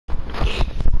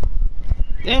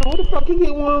Damn, what the fuck he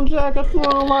get one of them jackets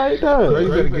on like that? Bro, you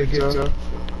better get your.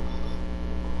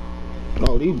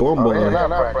 Oh, these bomb boys. I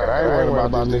ain't worried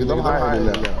about these niggas. I'm hiding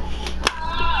now.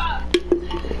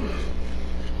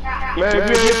 Man, if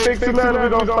you ain't fixing nothing, we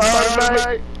gonna start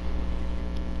tonight.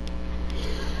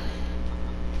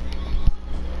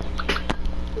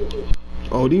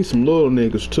 Oh, these some little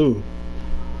niggas too.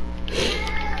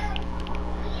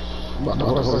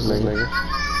 What's this nigga?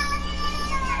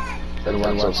 Better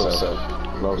watch yourself.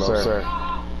 No, sir.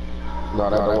 No,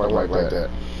 that don't work like that.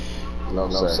 No,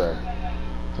 sir.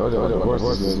 Told you what the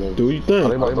worst is. Do you think?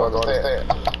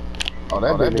 Oh,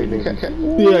 that big nigga.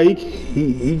 Yeah,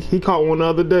 he caught one the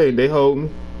other day. They holding.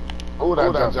 Oh,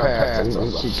 that jump past.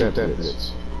 She kept that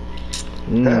bitch.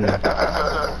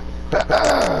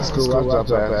 That's cool. I jump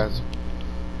past.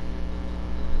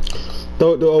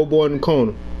 Throw it the old boy in the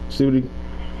corner. See what he.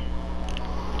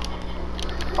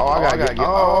 Oh, I gotta get.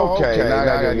 Oh, okay. Now I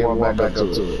gotta get one back up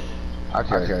to it.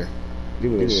 Okay.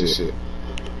 Give me this shit.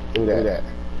 Give me that.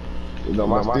 You know,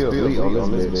 my steel's elite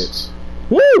on this bitch.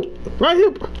 Woo! Right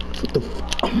here. What the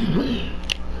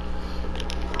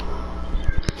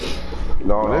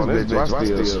No, this bitch, my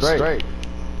steel's straight.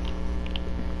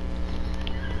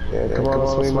 Yeah, come on,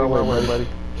 swing my way, buddy.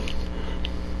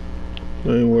 I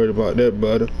ain't worried about that,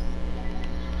 brother.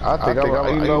 I think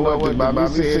I'm, you know what, by me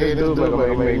saying this dude, I'm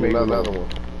gonna make another one.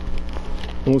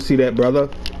 Don't see that, brother.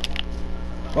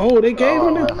 Oh, they gave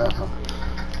him it?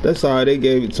 That's alright, they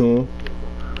gave it to him.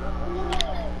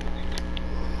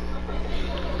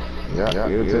 Yeah,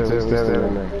 give it to him,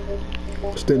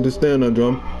 stand there. Stand on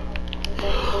drum.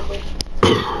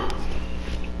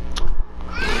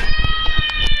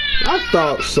 I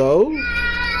thought so.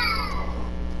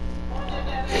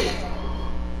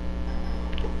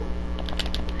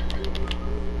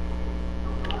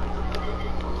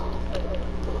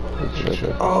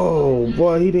 Oh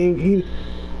boy, he didn't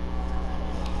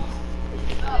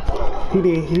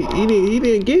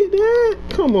get that.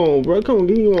 Come on, bro. Come on,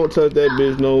 he won't touch that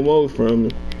bitch no more from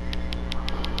me.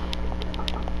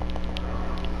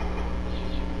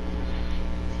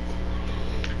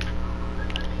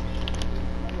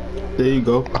 There you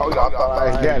go. Oh, y'all thought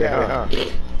I got it, huh?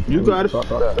 You got it.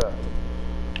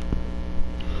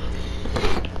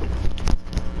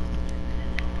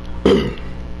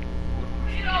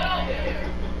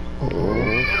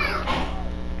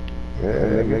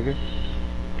 Yeah, nigga.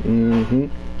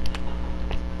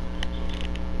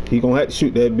 He gonna have to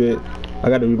shoot that bit. I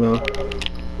got the rebound.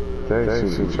 They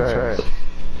shoot trash.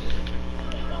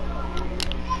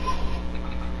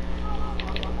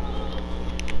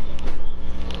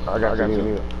 I got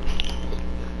Nino.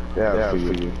 Yeah, for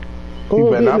you. You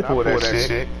better not pull that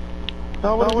shit.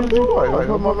 No, what are you doing?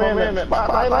 Put my man in that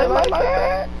spotlight like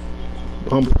that.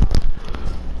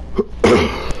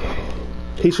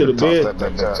 He should have been.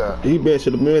 He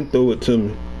should have been through it to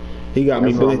me. He got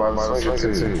me doing.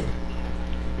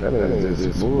 That is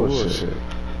just bullshit.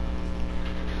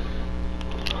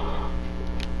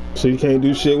 So you can't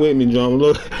do shit with me, John.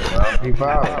 Look. He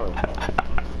fouled.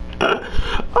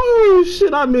 Oh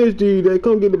shit! I missed you. They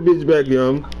come get the bitch back,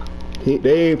 young.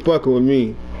 They ain't fucking with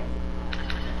me.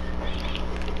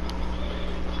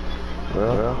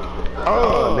 Well.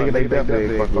 Oh, nigga, they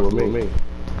definitely ain't fucking with me.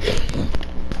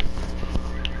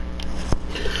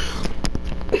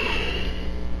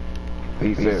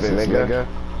 Defense, nigga.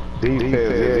 Defense,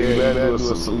 yeah, you better do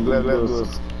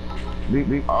us.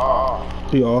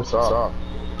 He off.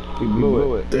 He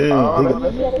blew it. Damn.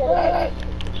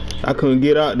 I couldn't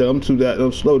get out there. I'm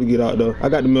slow to get out there. I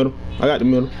got the middle.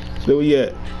 Stay where you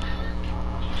at.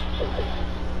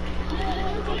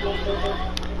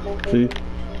 See?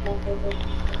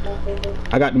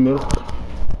 I got the middle.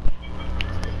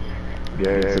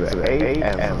 Yeah, to the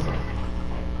 8M.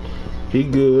 He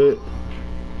good.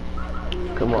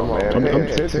 Come on, man. I'm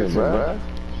attention, bro.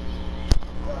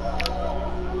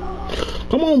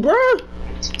 Come on, bro.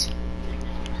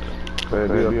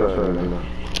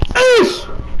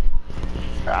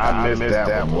 I missed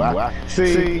that one.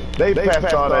 See, they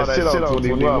passed all that shit on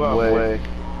 21, boy.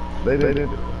 They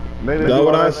didn't.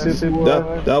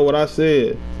 That's what I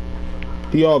said.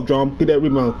 He off, Drum. Get that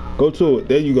rebound. Go to it.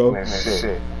 There you go.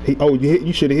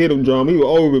 You should have hit him, Drum. He was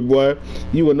over it, boy.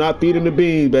 You were not feeding the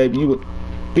beans, baby. You would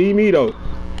feed me though.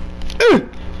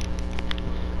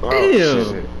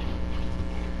 Damn.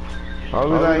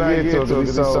 All I get to is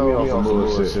he sold me on some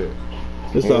bullshit.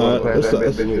 It's alright.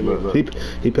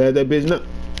 He passed that bitch now.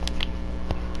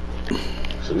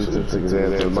 She just took his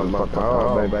ass to the motherfucker.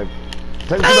 Oh, baby.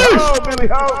 Take it to the hole, Billy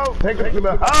Ho! Take it to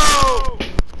the hole!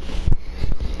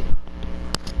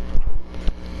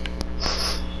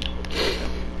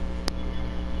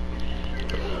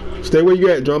 Stay where you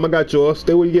at, drum. I got yours.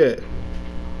 Stay where you at.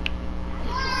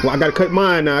 Well, I gotta cut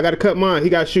mine now. I gotta cut mine. He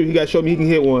gotta shoot. He gotta show me he can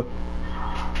hit one.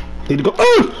 Need to go.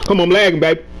 Oh! Come on, I'm lagging,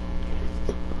 baby.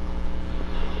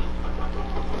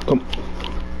 Come.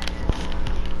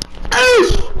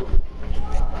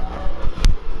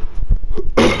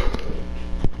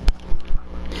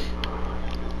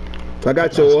 I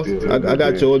got yours. I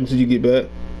got yours until you get back.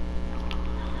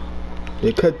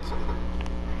 They cut.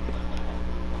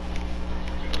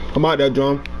 I'm out there,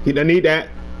 drum. I need that.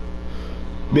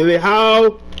 Billy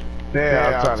Howe.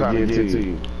 Yeah, I'm trying to get to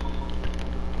you.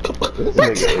 This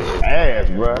nigga ass,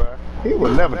 bro. He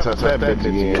will never touch that bitch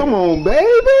again. Come on, baby.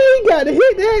 You gotta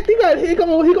hit that. You gotta hit. He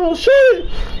gonna shoot it.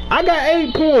 I got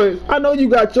 8 points. I know you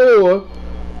got yours.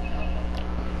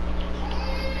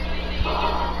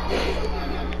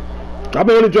 I'm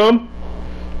on the drum.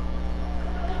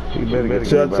 You better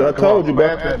get I told you,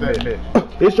 bro.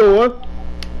 It's yours.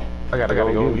 I gotta go.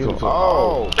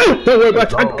 Oh. Don't worry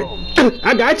about it.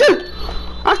 I got you.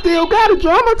 I still got it,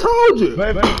 drum. I told you.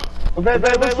 Baby,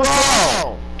 what's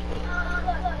wrong?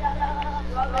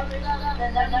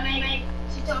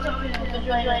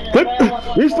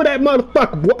 Reach for that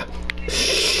motherfucker, boy.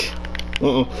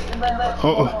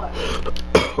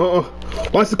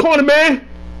 Watch the corner, man.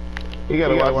 You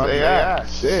gotta watch the AI.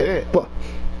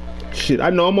 Shit, I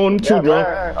know I'm on the two, drum.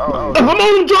 I'm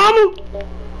on the drama.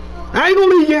 I ain't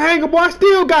gonna leave you hanging, boy. I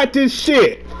still got this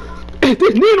shit.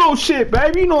 This Nino shit,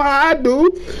 baby. You know how I do.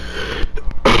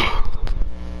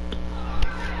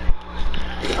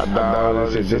 I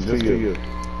downloaded this shit just for you.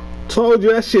 Told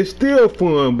you that shit's still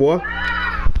fun, boy.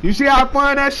 You see how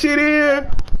fun that shit is?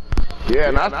 Yeah,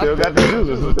 and I still got the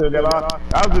juices.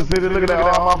 I was just sitting looking at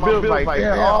all my bills like,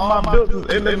 yeah, all my bills is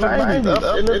in the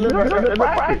 90s, in the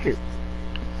pocket.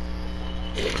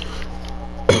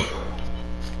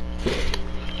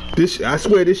 This, I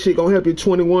swear this shit gonna help your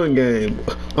 21 game.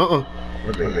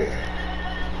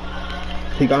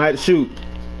 He gonna have to shoot.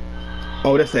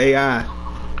 Oh, that's the AI.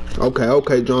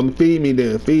 Okay, drum. Feed me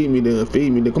then.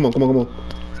 Come on.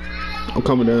 I'm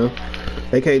coming down.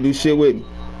 They can't do shit with me.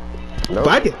 Nope.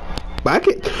 Back it.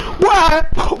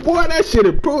 Boy, that shit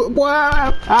improved. Boy,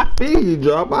 I feel you,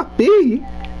 drum. I feel you.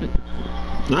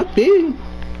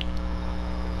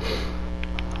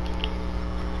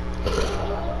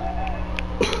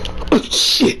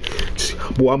 Shit.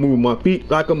 Boy, I'm moving my feet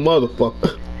like a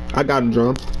motherfucker. I got him,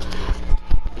 drum.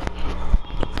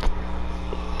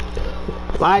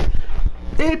 Like,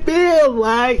 it feels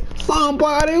like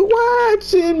somebody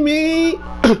watching me.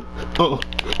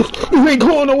 You ain't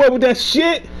going nowhere with that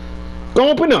shit. Go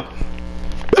open up.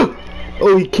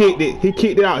 Oh, he kicked it. He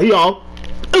kicked it out. He off.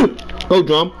 Go,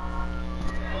 drum.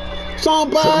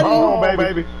 Somebody. Oh,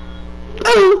 baby.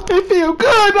 It feel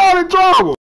good on the drama.